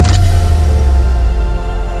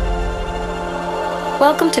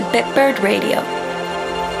Welcome to Bitbird Radio.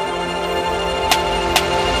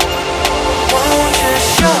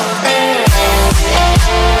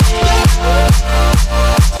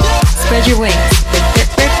 Spread your wings with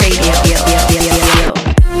Bitbird Radio.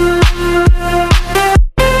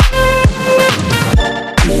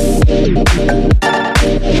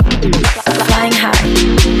 Flying high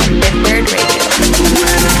on Bitbird Radio.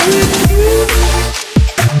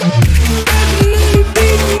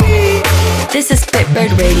 This is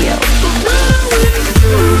Bitbird Radio.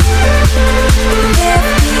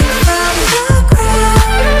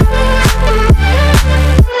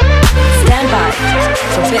 Stand by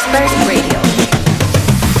for Bitbird Radio.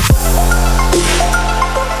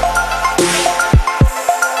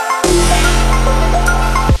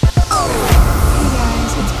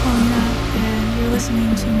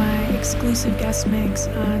 Exclusive guest mix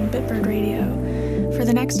on Bitbird Radio. For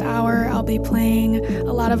the next hour, I'll be playing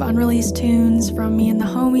a lot of unreleased tunes from me and the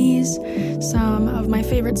homies, some of my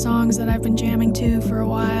favorite songs that I've been jamming to for a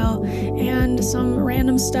while, and some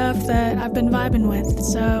random stuff that I've been vibing with.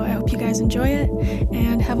 So I hope you guys enjoy it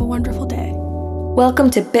and have a wonderful day. Welcome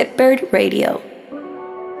to Bitbird Radio.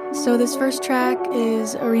 So this first track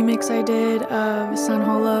is a remix I did of Sun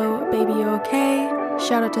Holo, Baby You Okay?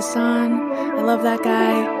 Shout out to Sun. I love that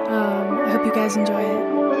guy. I hope you guys enjoy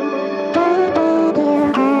it.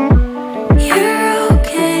 You're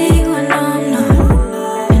okay when I'm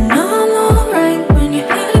not, and I'm alright when you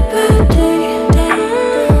had a bad day.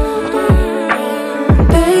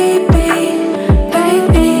 Baby,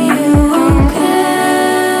 you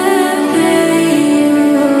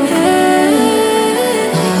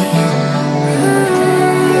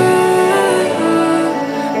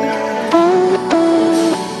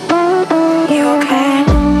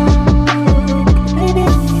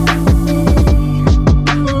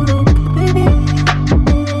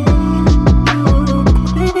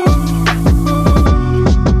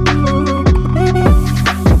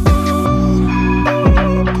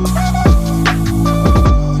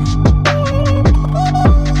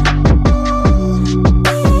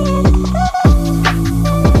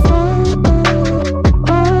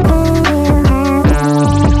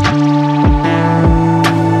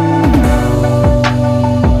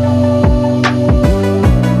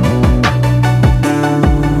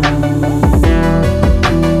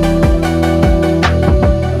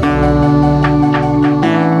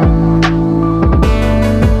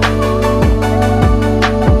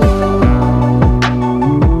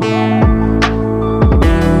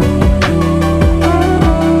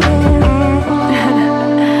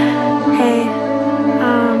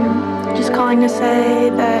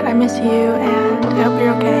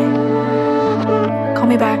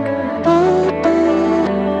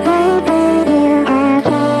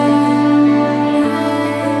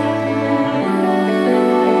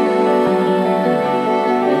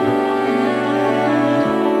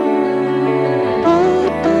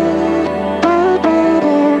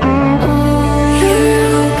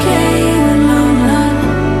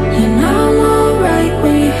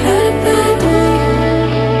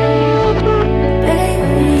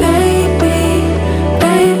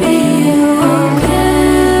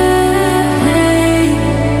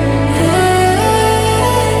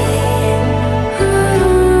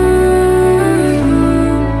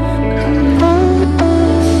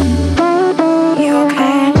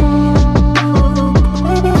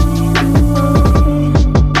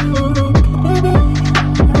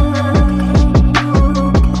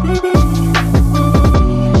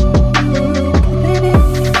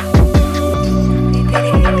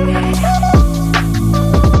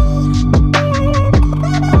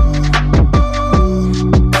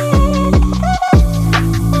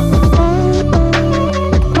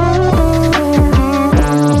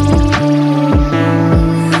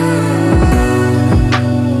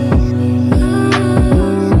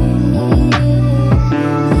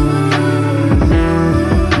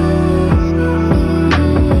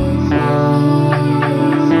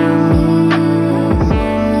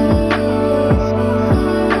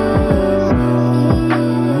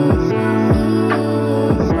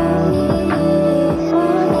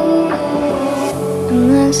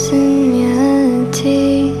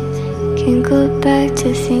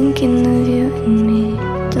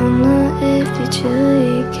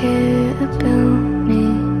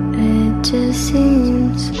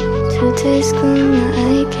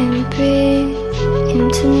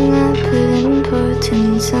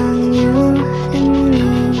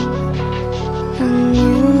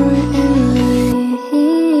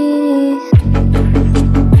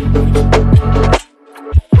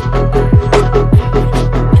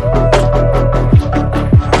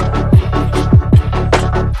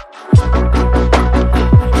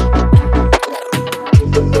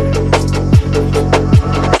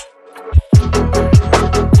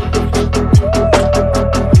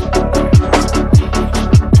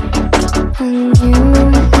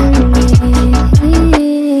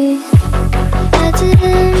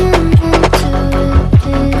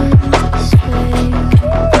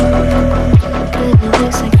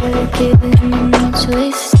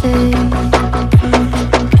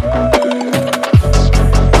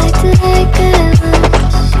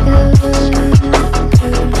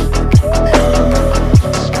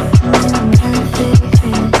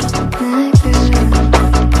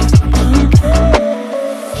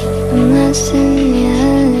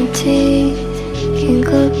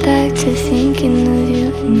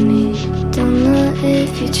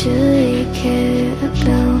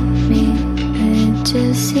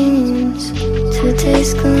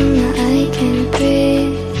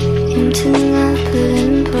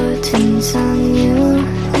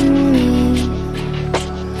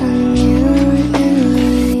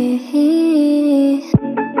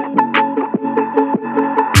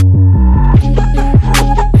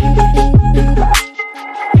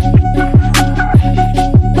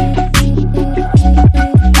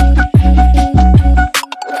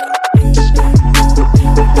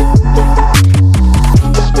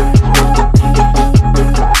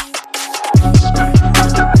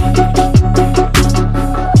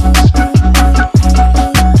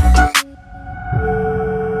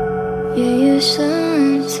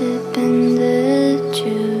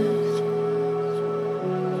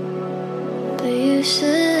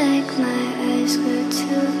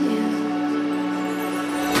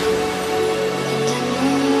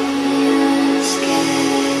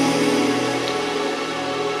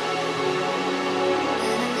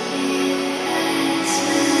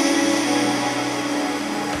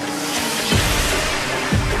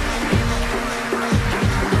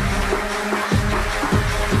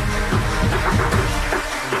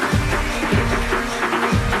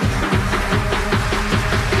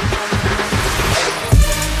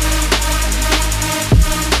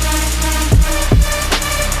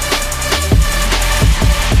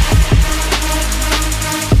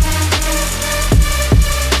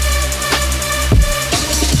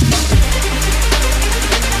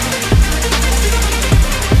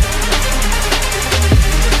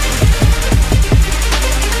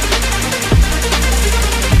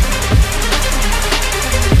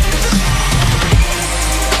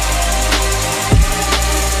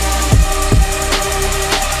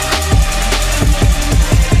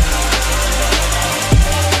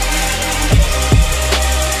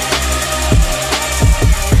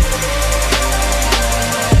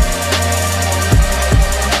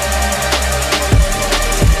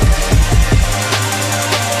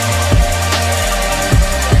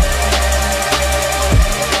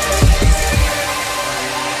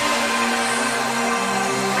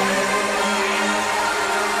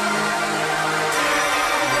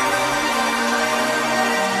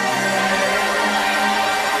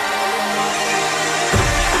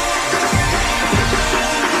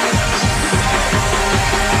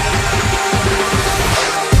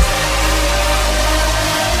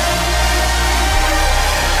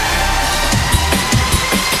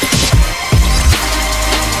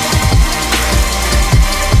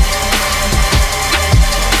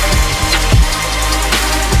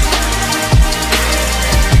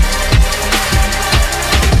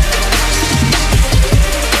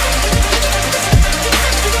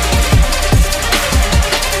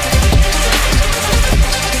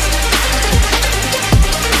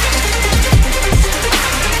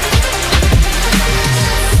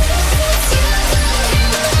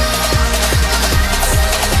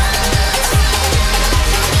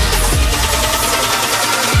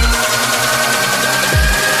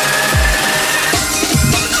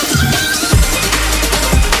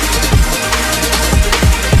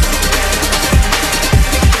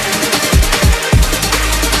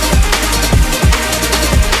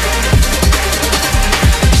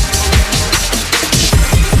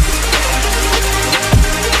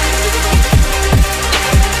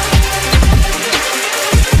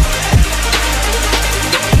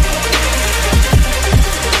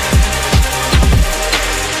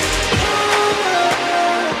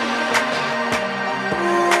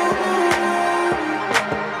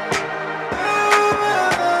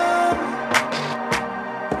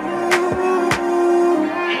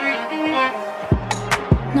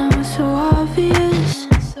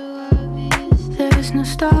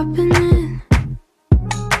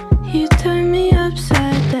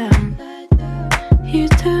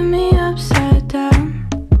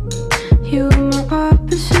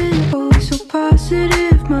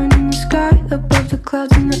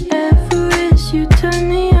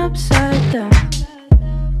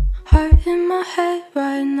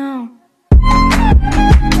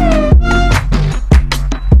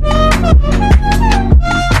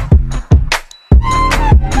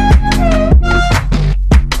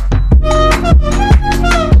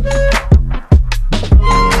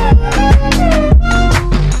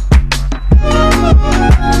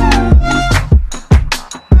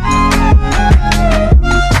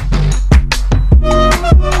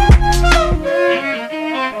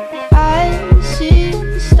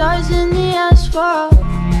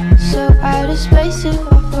a spacesuit,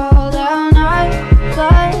 I fall down. I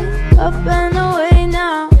fly up and away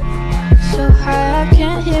now, so high I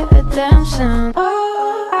can't hear a damn sound.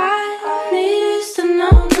 All I need is to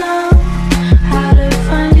know now how to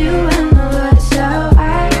find you when the lights out.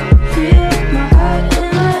 I feel my heart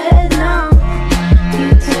in my head now. You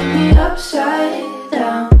take me upside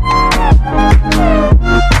down.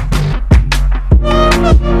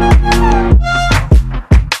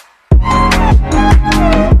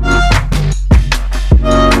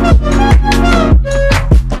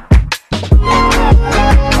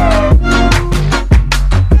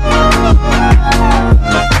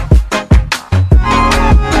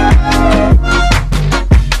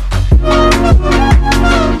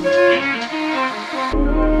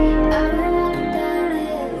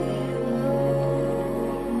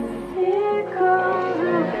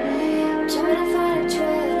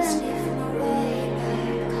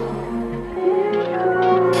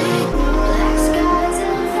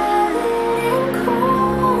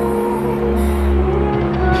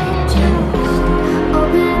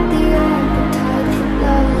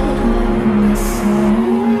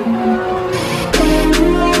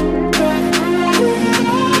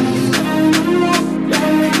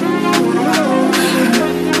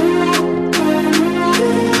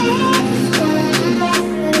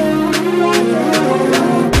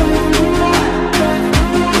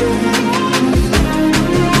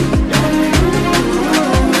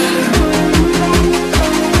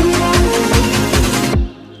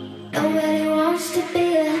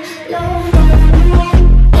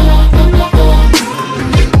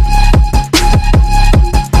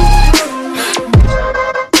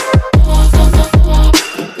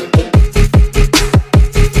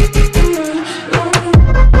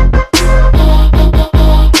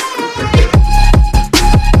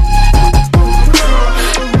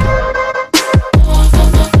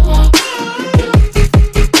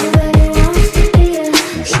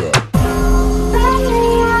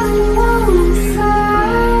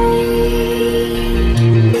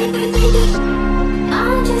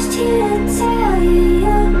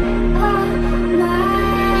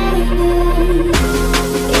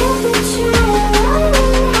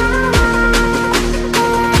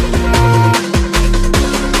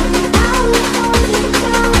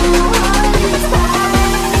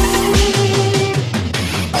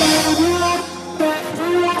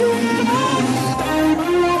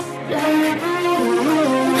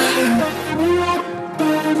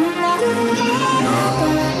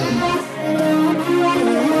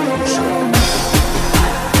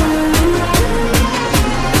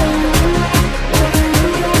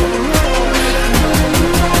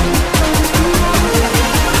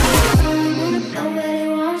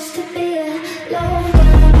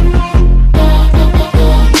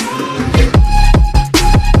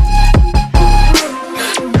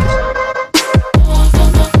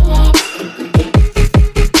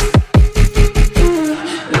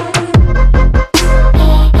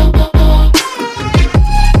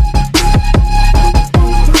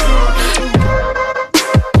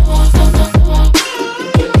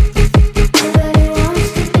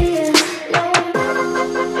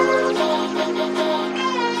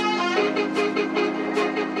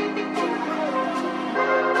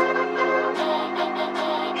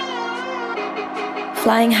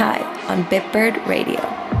 Flying High on Bitbird Radio.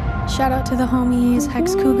 Shout out to the homies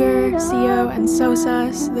Hex Cougar, CEO, and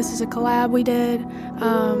Sosas. This is a collab we did.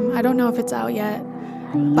 I don't know if it's out yet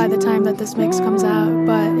by the time that this mix comes out,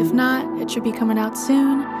 but if not, it should be coming out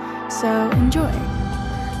soon. So enjoy.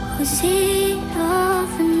 Was it all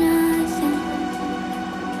for nothing?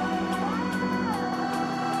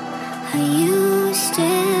 Are you still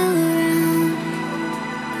around?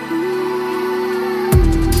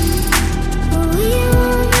 But we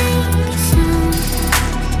won't make a sound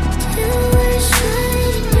till we're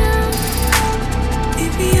shutting down.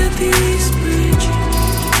 Meet me at the East Bridge.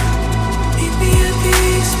 Meet me at the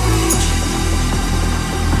East Bridge.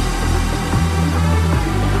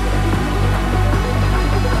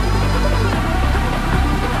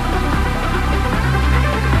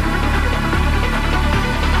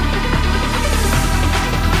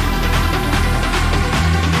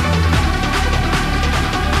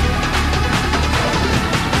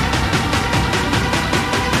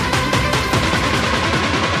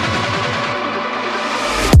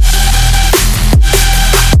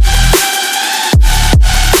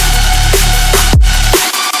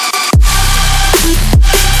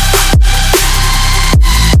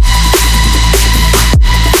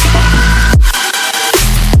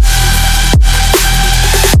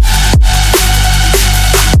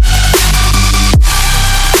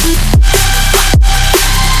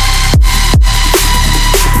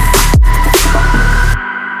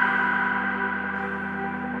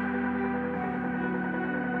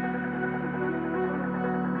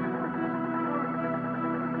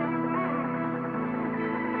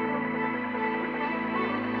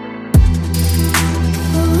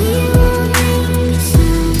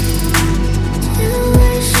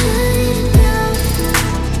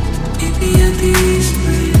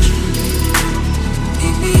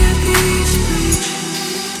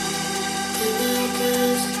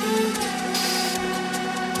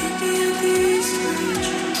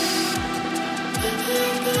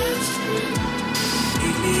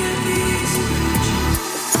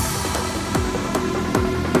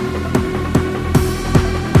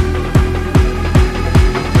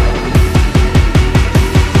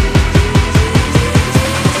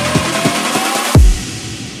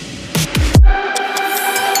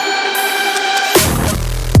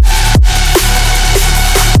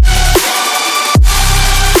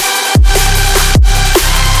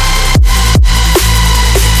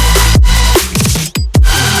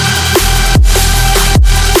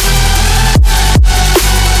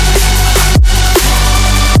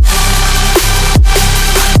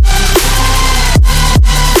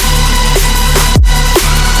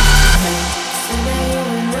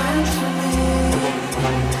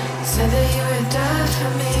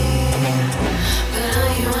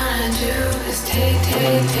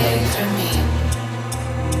 take from me.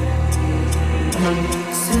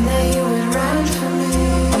 Said that you would run for me.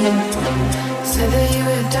 Said that you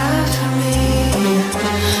would die for me.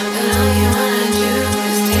 But all you wanna do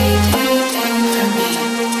is take from me.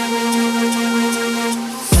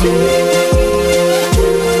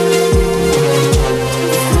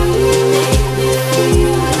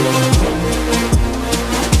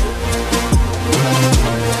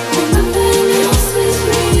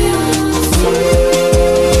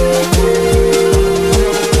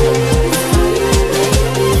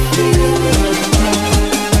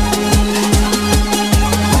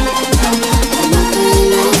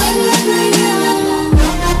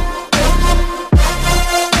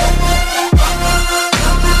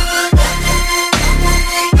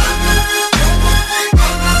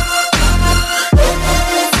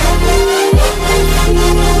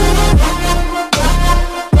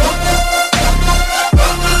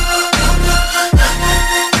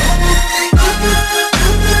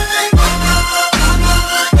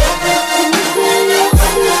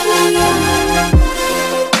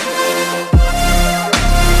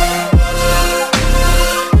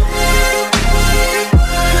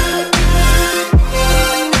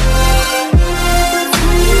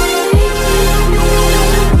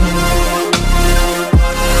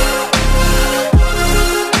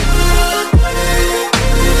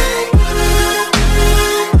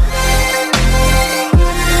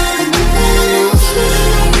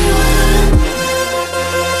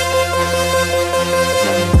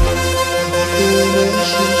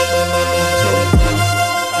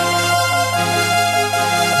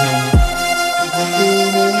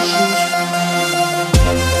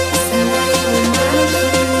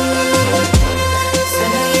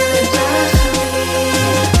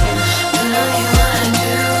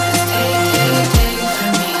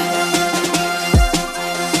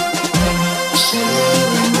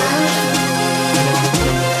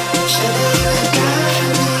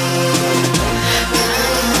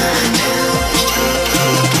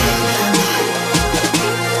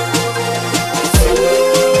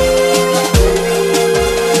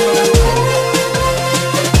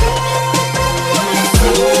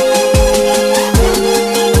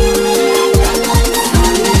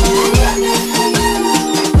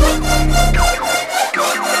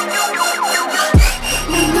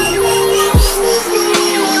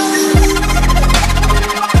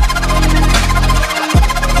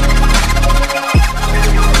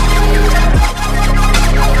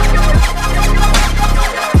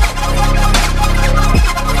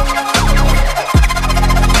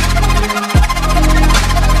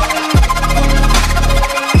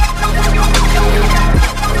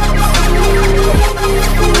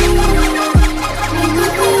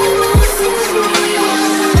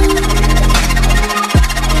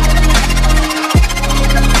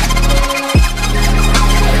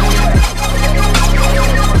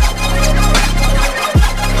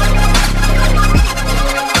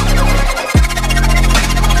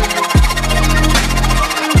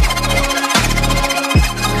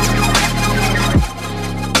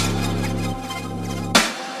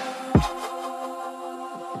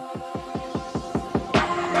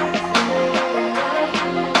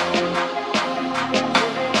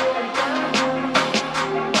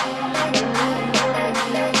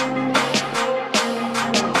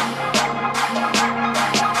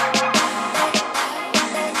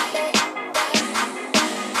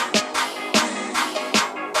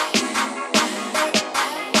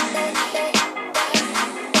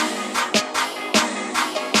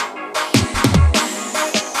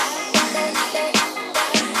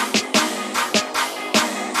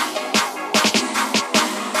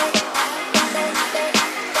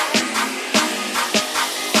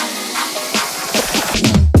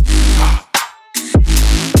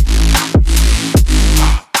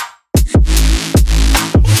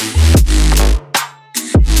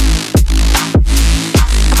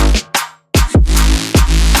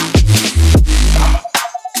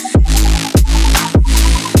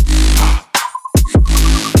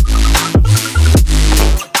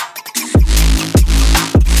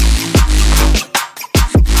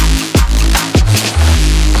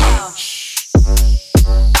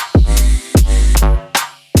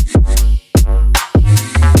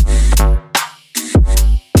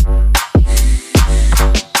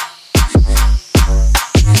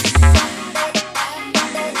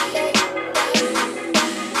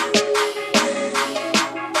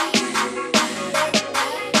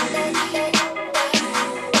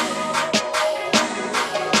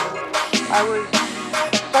 I was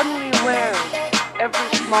suddenly aware of every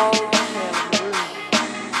small detail in the room.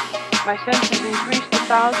 My senses increased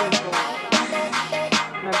 1,000-fold.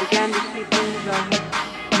 My began to see things I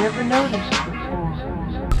had never noticed before.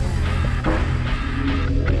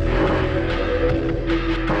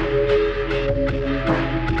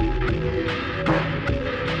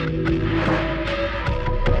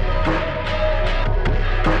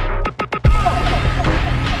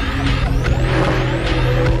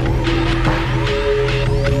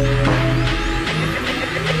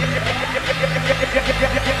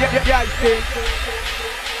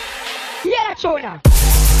 Yeah, Chona.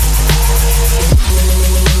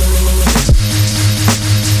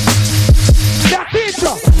 That's it,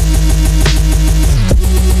 bro.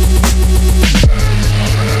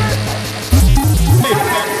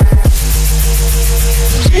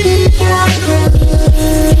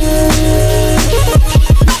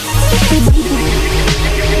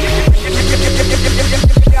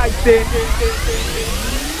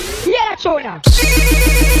 Yeah, Chona.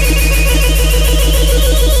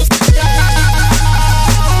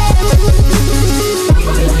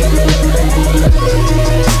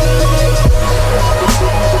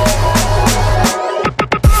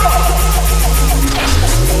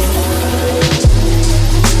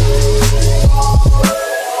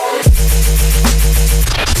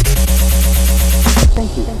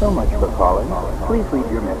 Thank you so much for calling. Please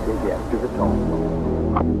leave your message after the tone.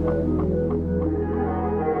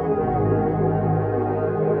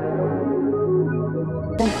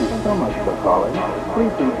 Thank you so much for calling.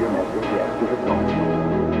 Please leave your message after the tone.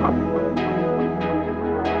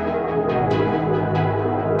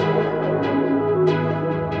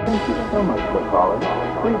 Thank you so much for calling.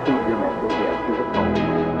 Please leave your message after the tone.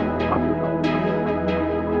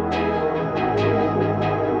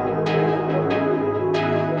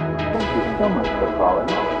 Thank you so much for calling.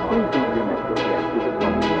 Please leave your message after the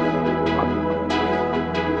tone.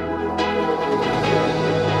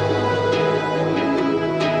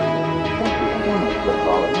 Thank you so much for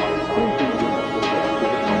calling. Please leave your message after the tone. Thank you so much for calling. Please leave your message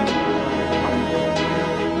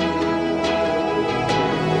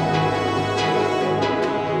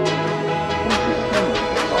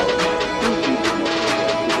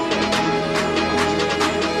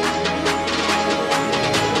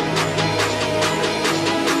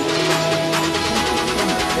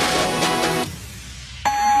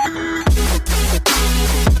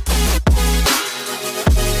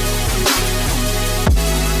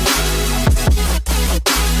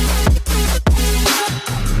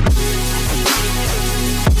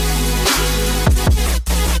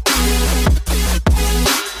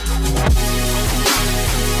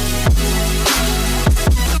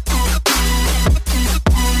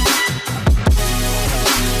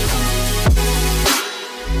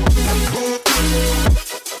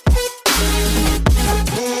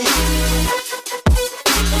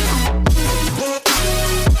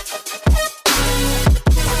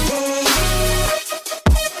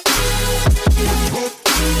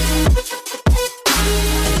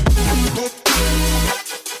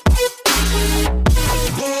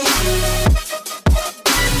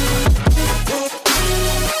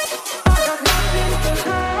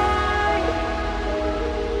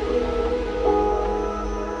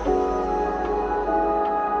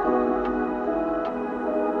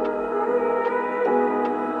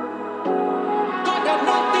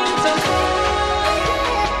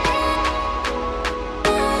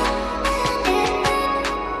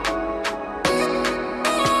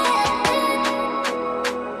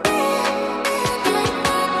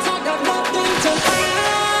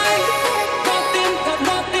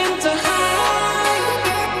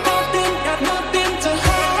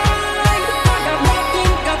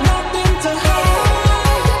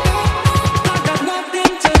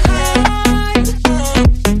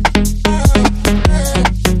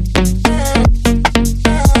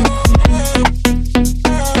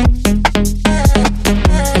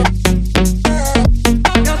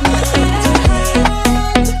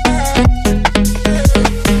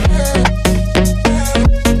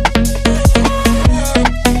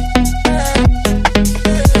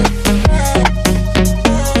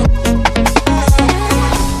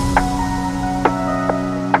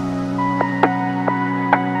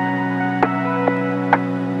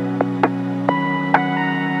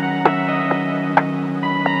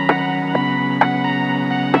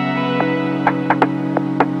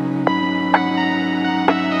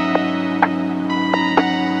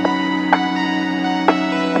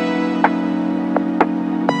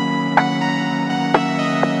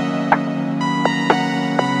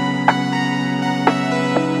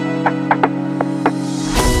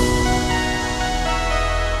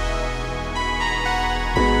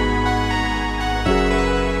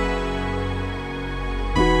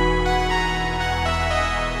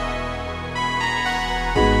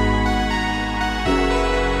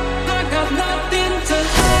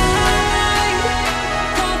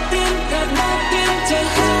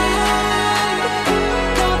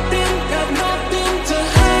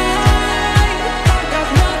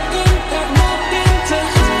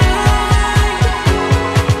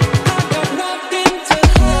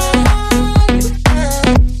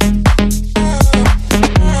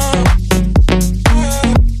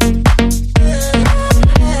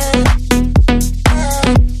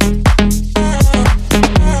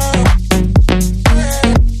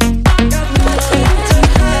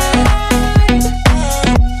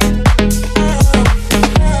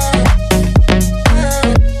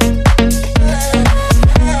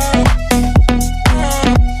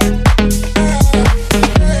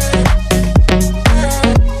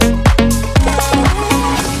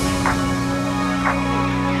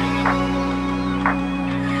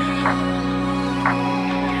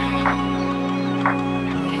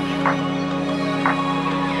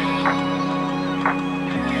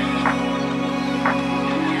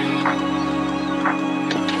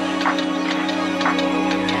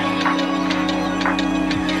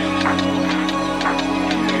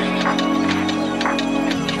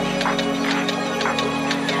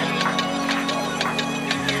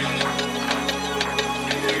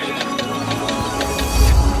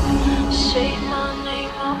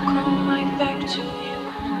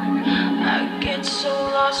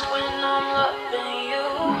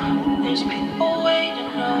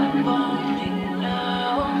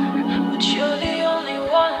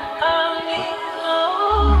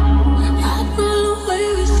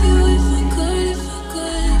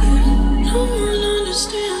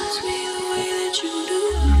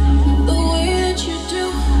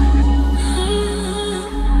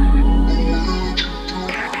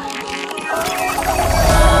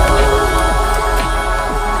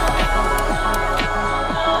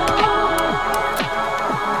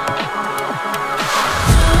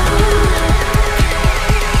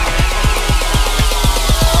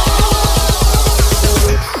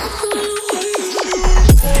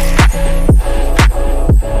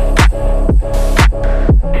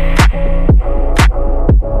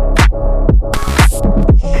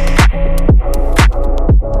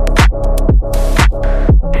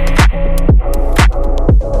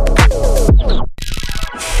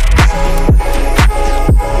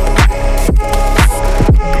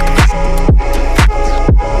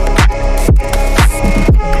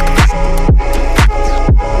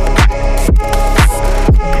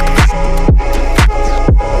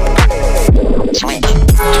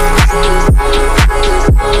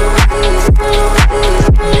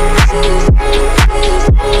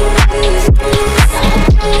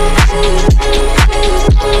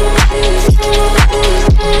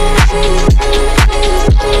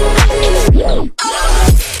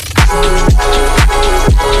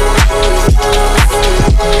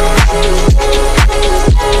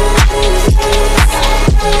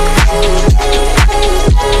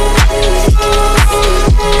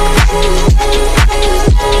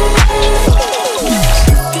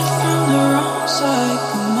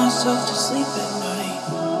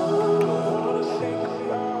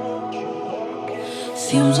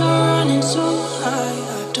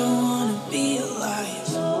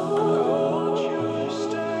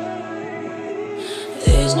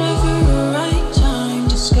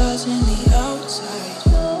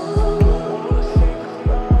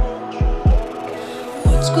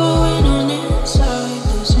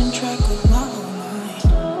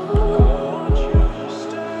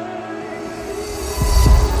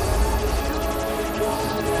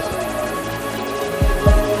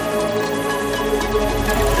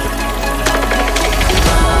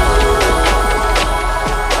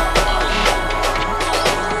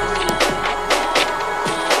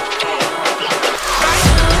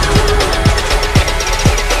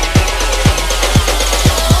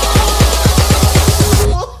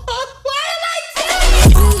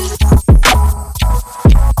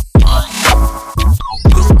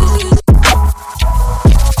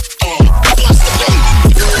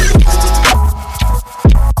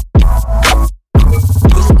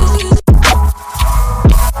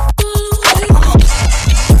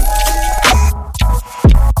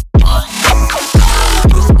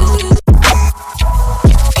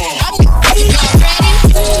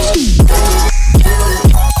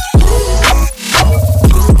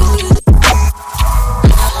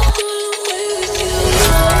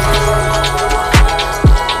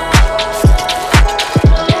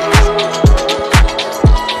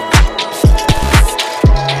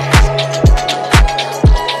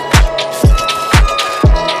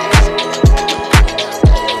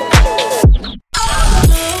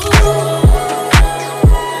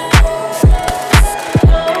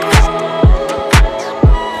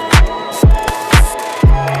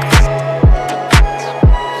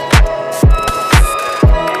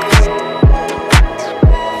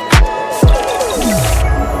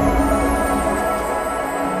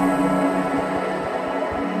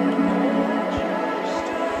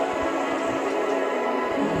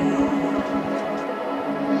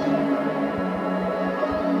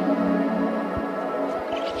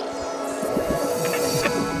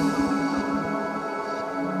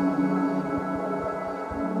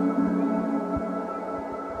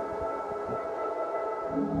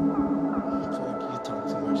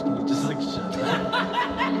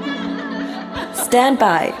stand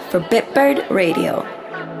by for Bitbird Radio.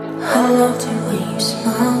 I loved it when you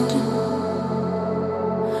smiled.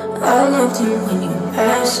 I loved it when you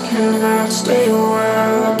asked, can I stay a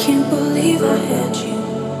while? I can't believe I had you.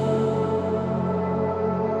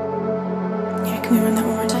 Yeah, can we run that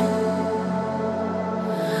one more time?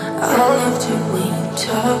 I loved it when you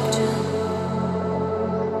talked.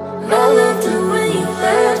 I loved it when you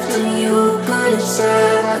laughed and you were good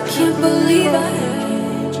inside. I can't believe I had you.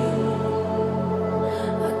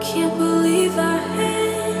 I can't believe I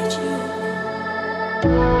had you.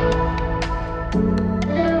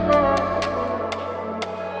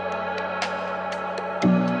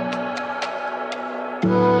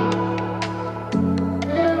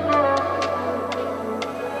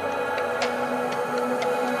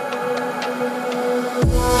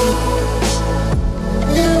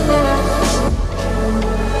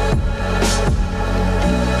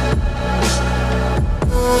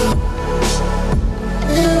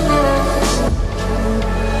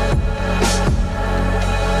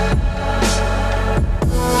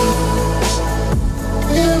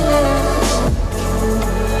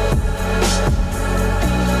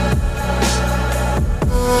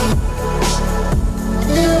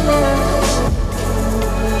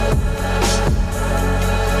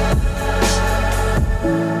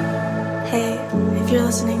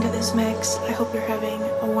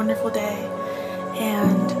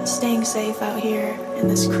 Safe out here in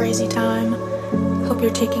this crazy time. Hope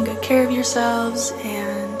you're taking good care of yourselves,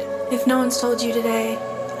 and if no one's told you today,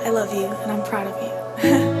 I love you and I'm proud of you.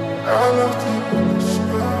 I loved it when you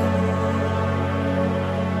smiled.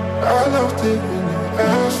 I loved it when you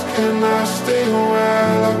asked, can I stay a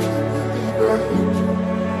while? I can't believe I had you.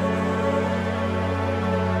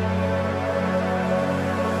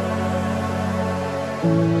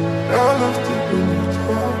 I loved it when you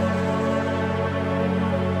talked.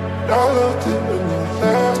 I loved it when you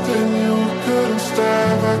laughed and you couldn't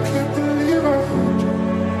stop. I can't believe I had you.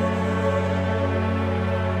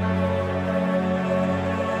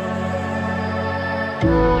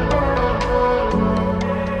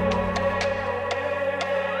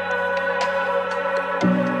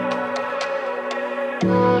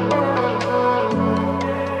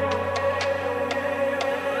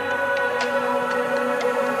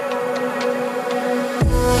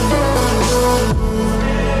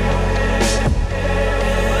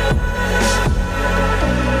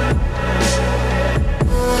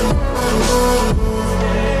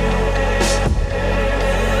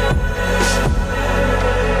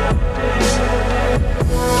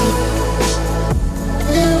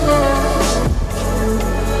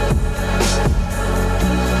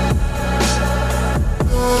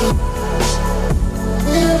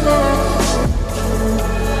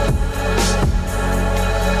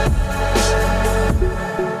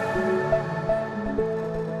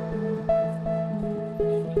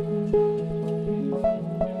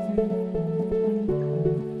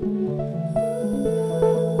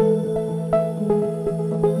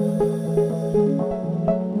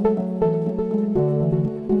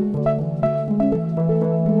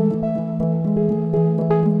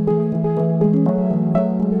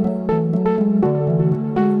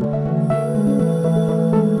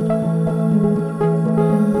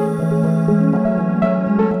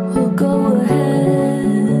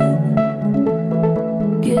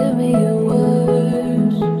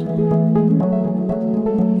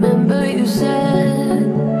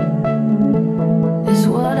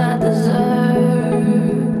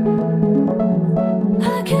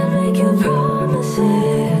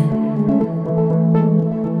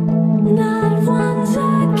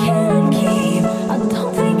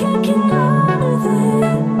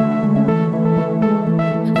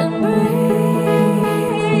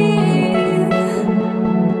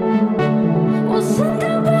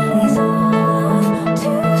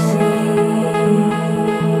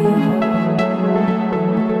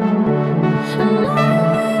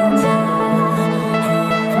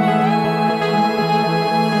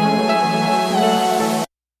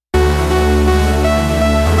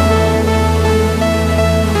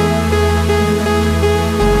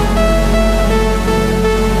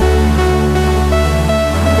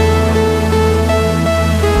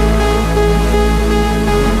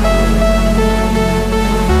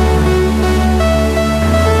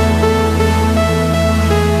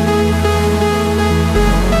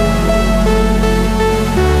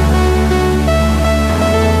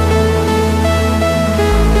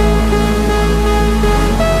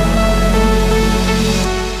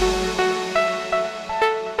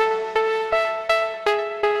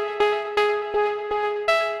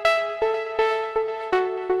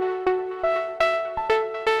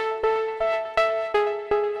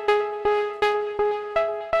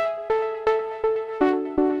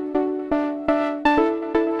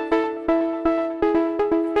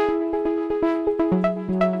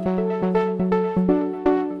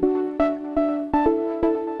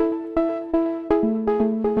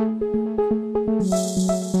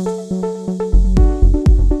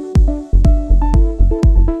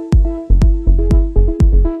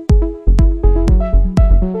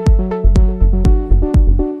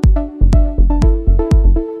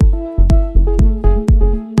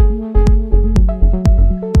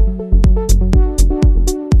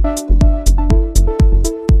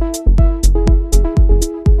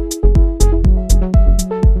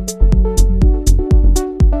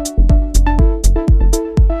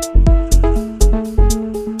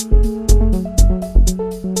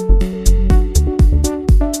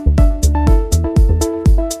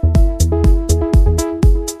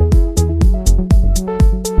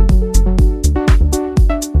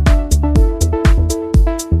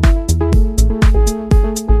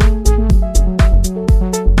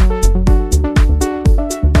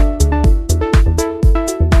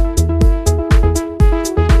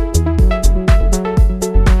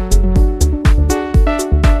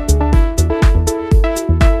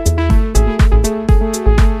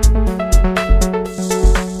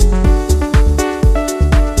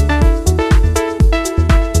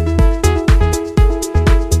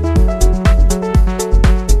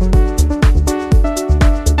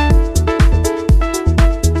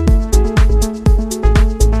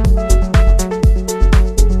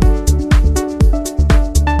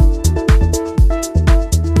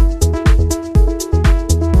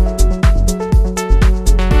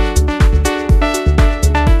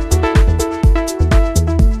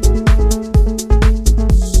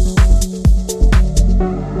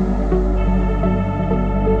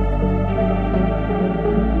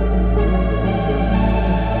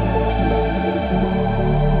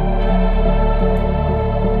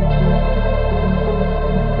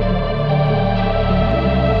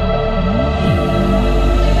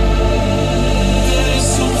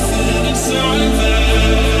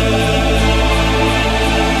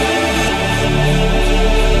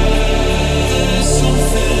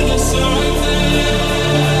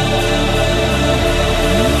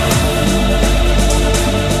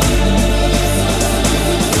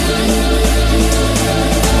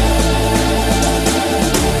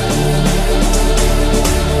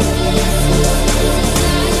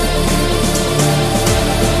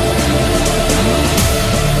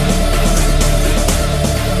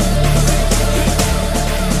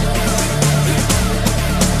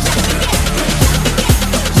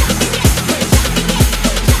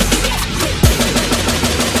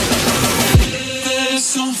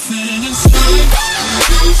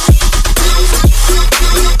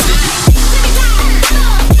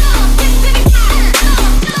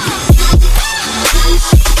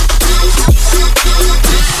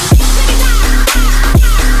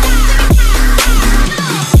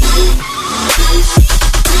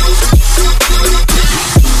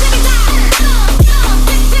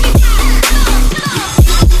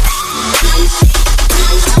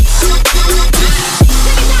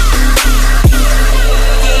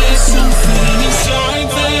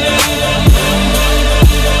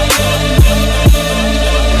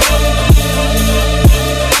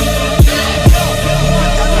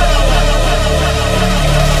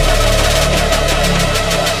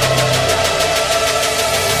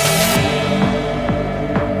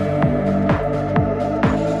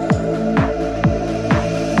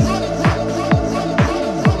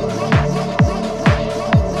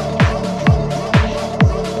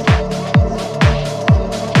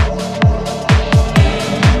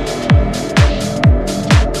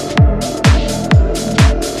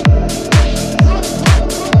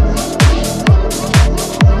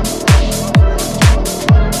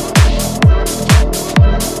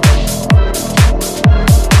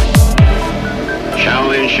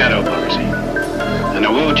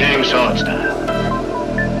 sword style.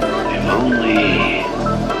 If only...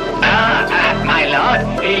 my lord,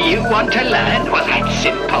 you want to learn? Well, that's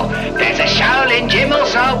simple. There's a Shaolin gym,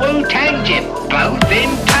 also a Wu-Tang gym, both in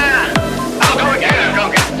town. I'll go again, go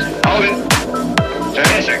again. Hold it. So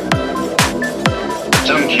here, sir.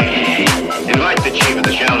 Some chief. Invite the chief of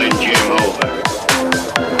the Shaolin gym over.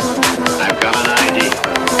 I've got an idea.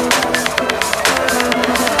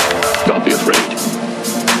 Don't be afraid.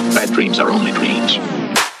 Bad dreams are only dreams.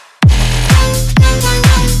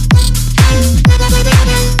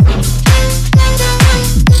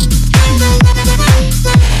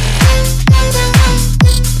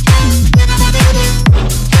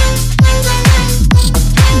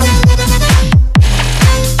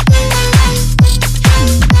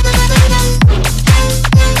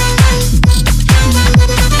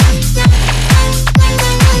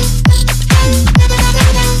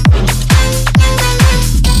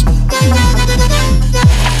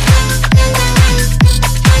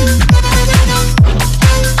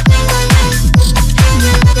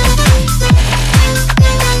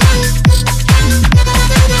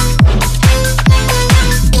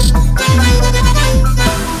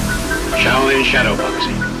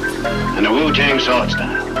 orthodoxy and the Wu-Tang sword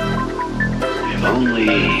style. If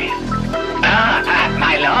only...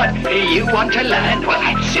 my lord, you want to learn? Well,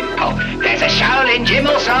 that's simple. There's a Shaolin gym,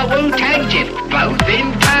 also a Wu-Tang gym, both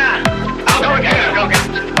in town. I'll go again,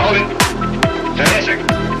 Hold it. So listen.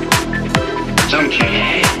 Some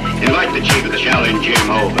chief. Invite the chief of the Shaolin gym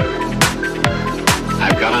over.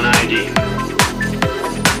 I've got an idea.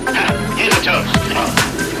 Here's a toast.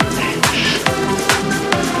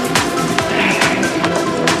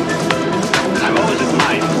 I've always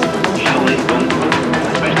admired Shaolin Kung Fu,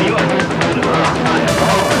 especially yours.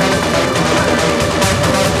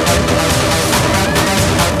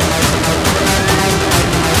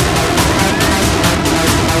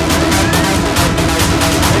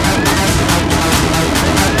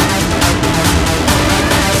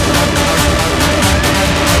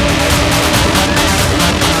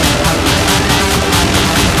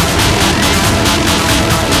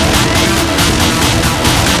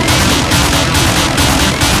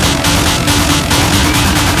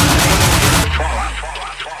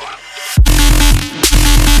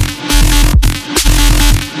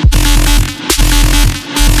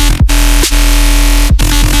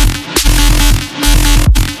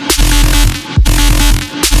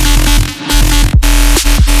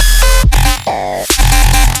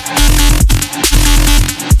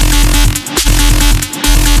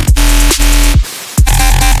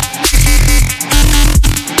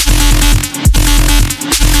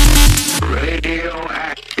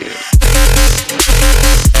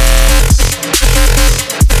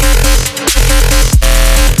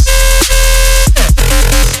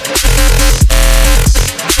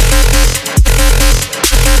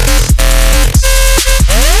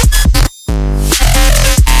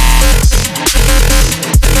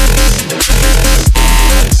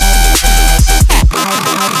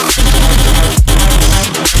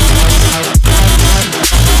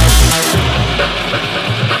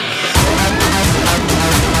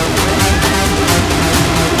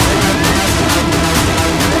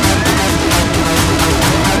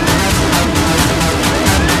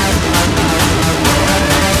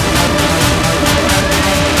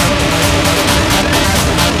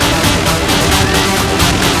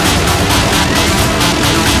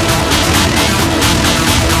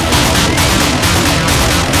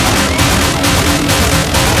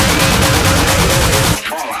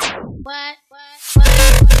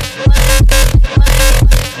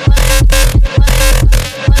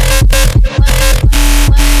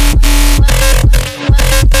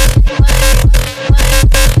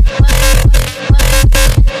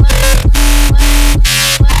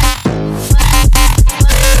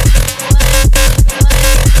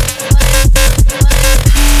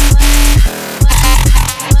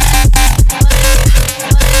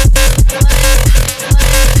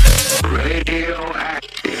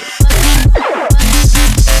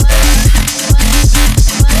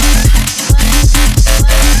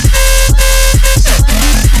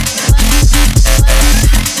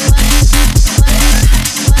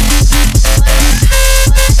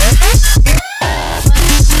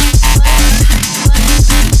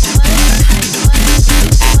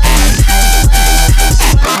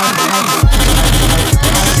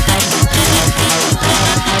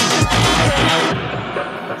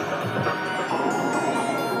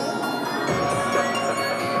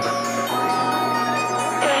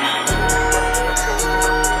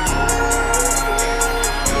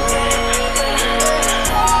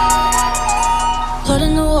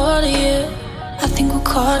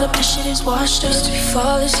 Washed us to be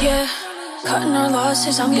flawless, yeah. Cutting our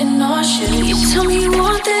losses, I'm getting nauseous. You tell me you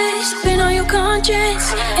want this, been on your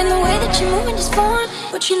conscience. And the way that you're moving is fun,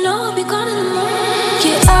 but you know I'll be gone in the morning.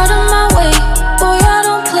 Get out of my way, boy, I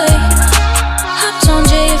don't play. Hopped on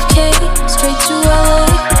JFK, straight to LA.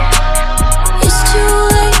 It's too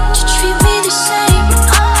late to treat me the same.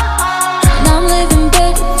 Now I'm living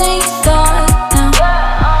better than you thought now.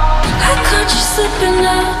 I caught you slipping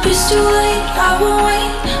up, it's too late, I won't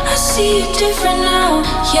wait. I see you different now,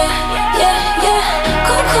 yeah, yeah, yeah.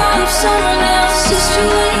 Go call up someone else, it's too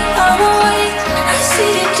late, I won't wait. I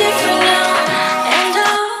see you different now, and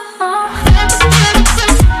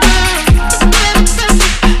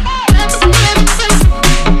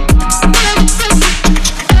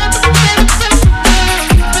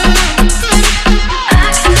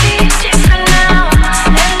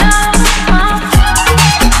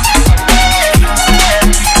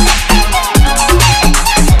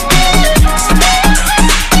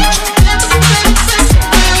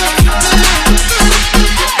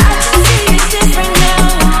different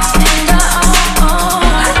now.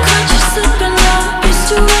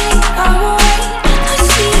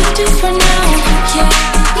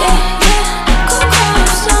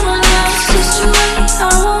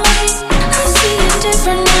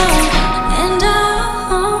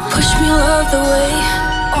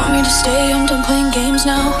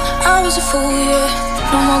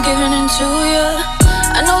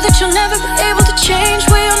 you'll never be able to change.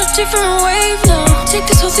 We're on a different wave now. Take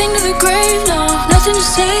this whole thing to the grave now. Nothing to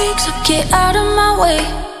say except get out of my way.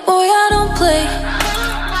 Boy, I don't play.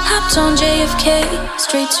 Hopped on JFK,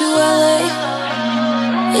 straight to LA.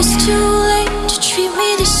 It's too late to treat me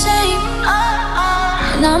the same,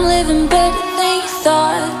 and I'm living better than you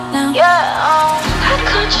thought now. I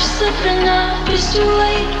caught you slipping up, it's too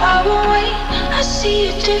late, I won't wait. I see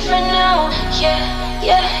you different now, yeah.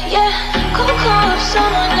 Go call up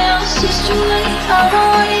someone else, it's too late, I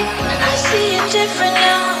won't wait. I see you different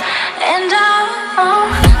now, and I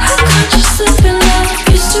caught you slipping up,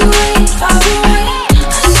 it's too late, I won't wait.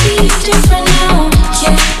 I see you different now,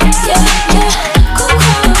 yeah. Go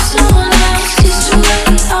call up someone else, it's too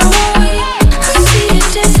late, I won't wait. I see you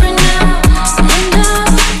different now, and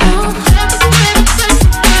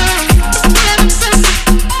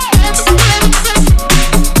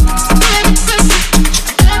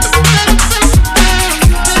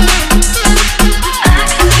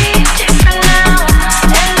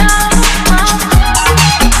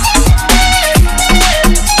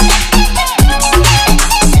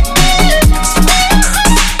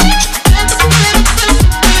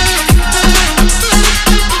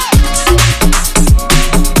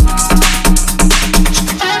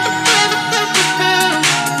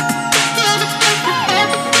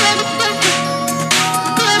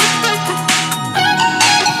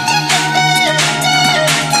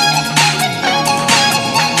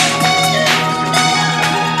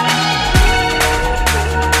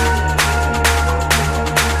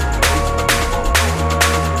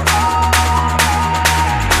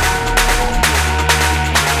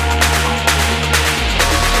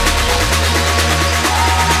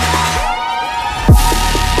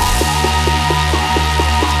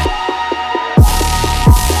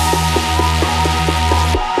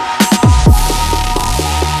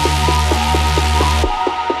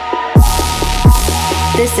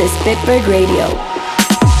This is Bitbird Radio.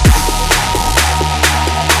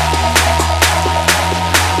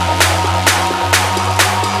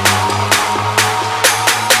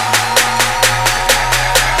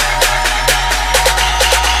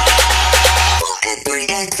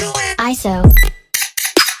 ISO.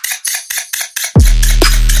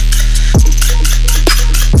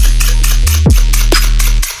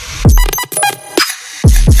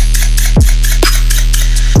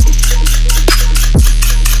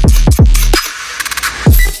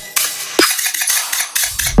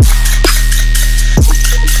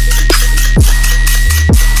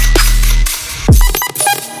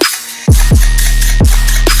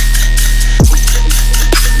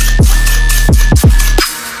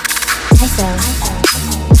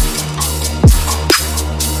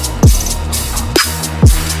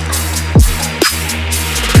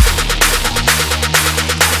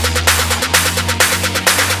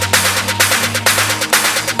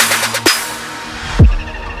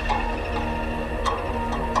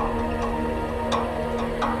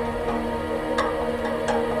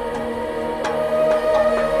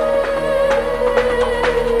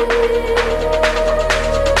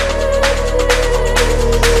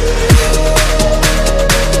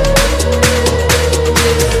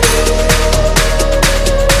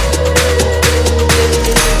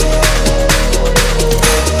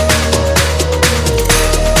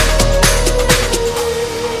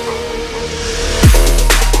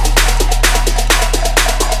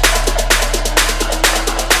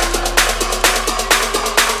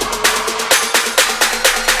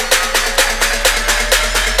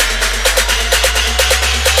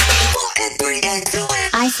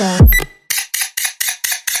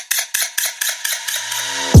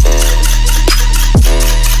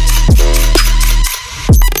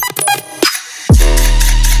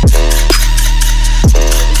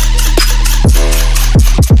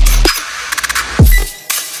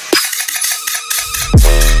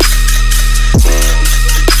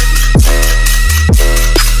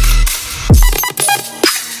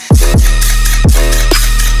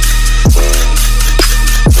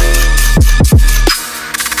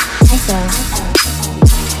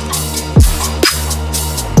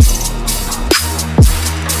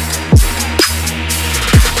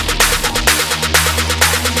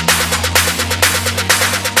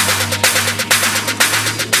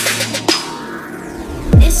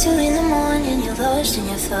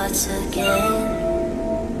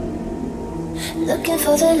 Looking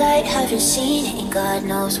for the light, haven't seen it in God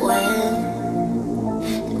knows when.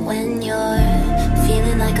 And when you're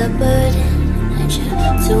feeling like a burden and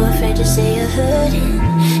you're too afraid to say you're hurting,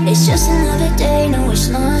 it's just another day, no it's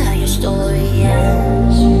not how your story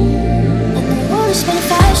ends. And the world is spinning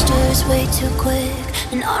faster, it's way too quick.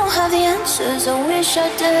 And I don't have the answers, I wish I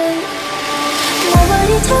did.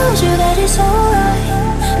 Nobody tells you that it's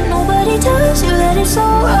alright. Nobody tells you that it's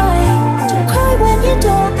alright. To cry when you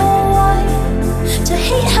don't know why. To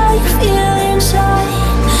hate how you feel inside.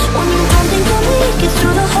 When you don't think you'll make it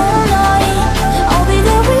through the whole night, I'll be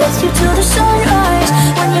there with you till the sunrise.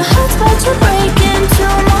 When your heart's about to break into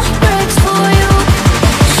my breaks for you,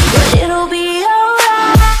 but it'll be alright.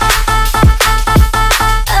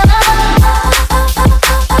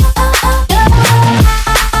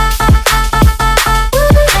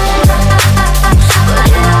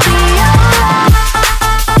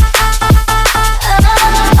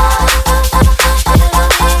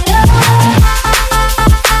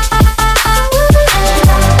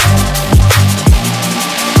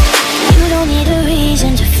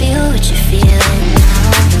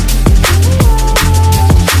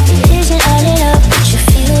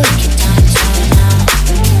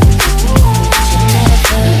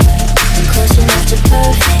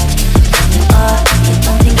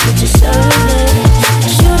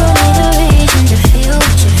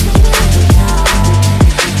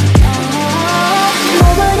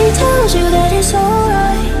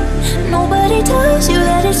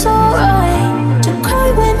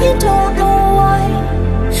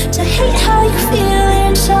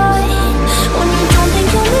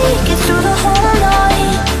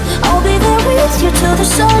 Till the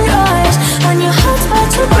sunrise, when your heart's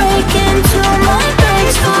about to break into my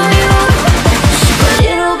breaks for you, but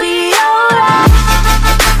it'll be alright.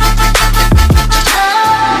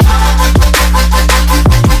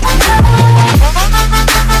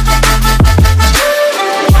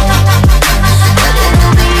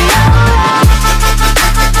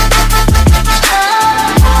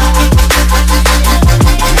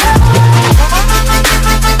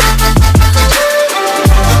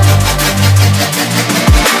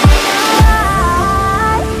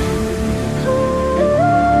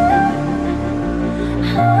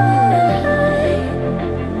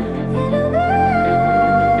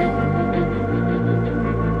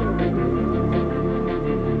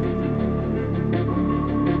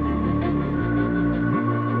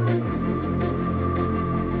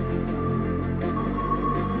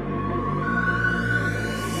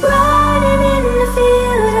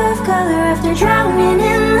 Drowning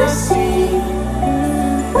in the sea,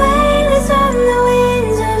 weightless on the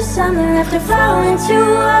winds of summer after falling to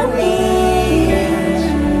our knees.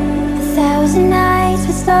 1,000 nights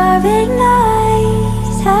with starving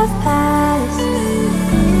eyes have passed.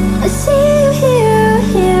 I see you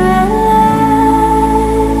here at last.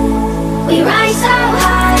 We rise so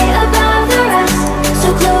high above the rest, so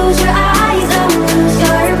close your eyes, don't lose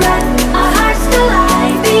your breath. Our hearts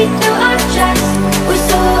collide, beat through our chest. We're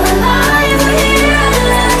so alive.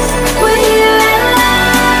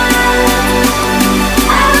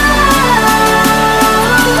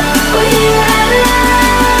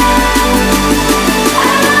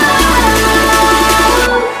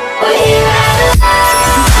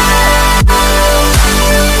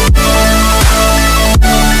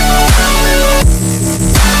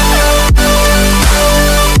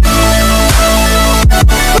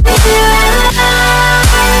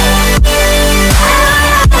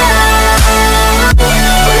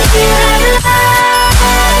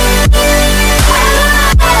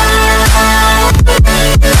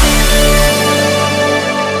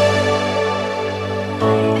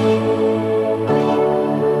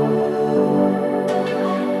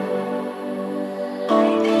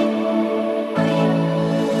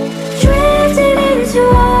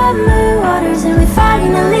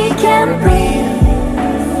 Finally can breathe.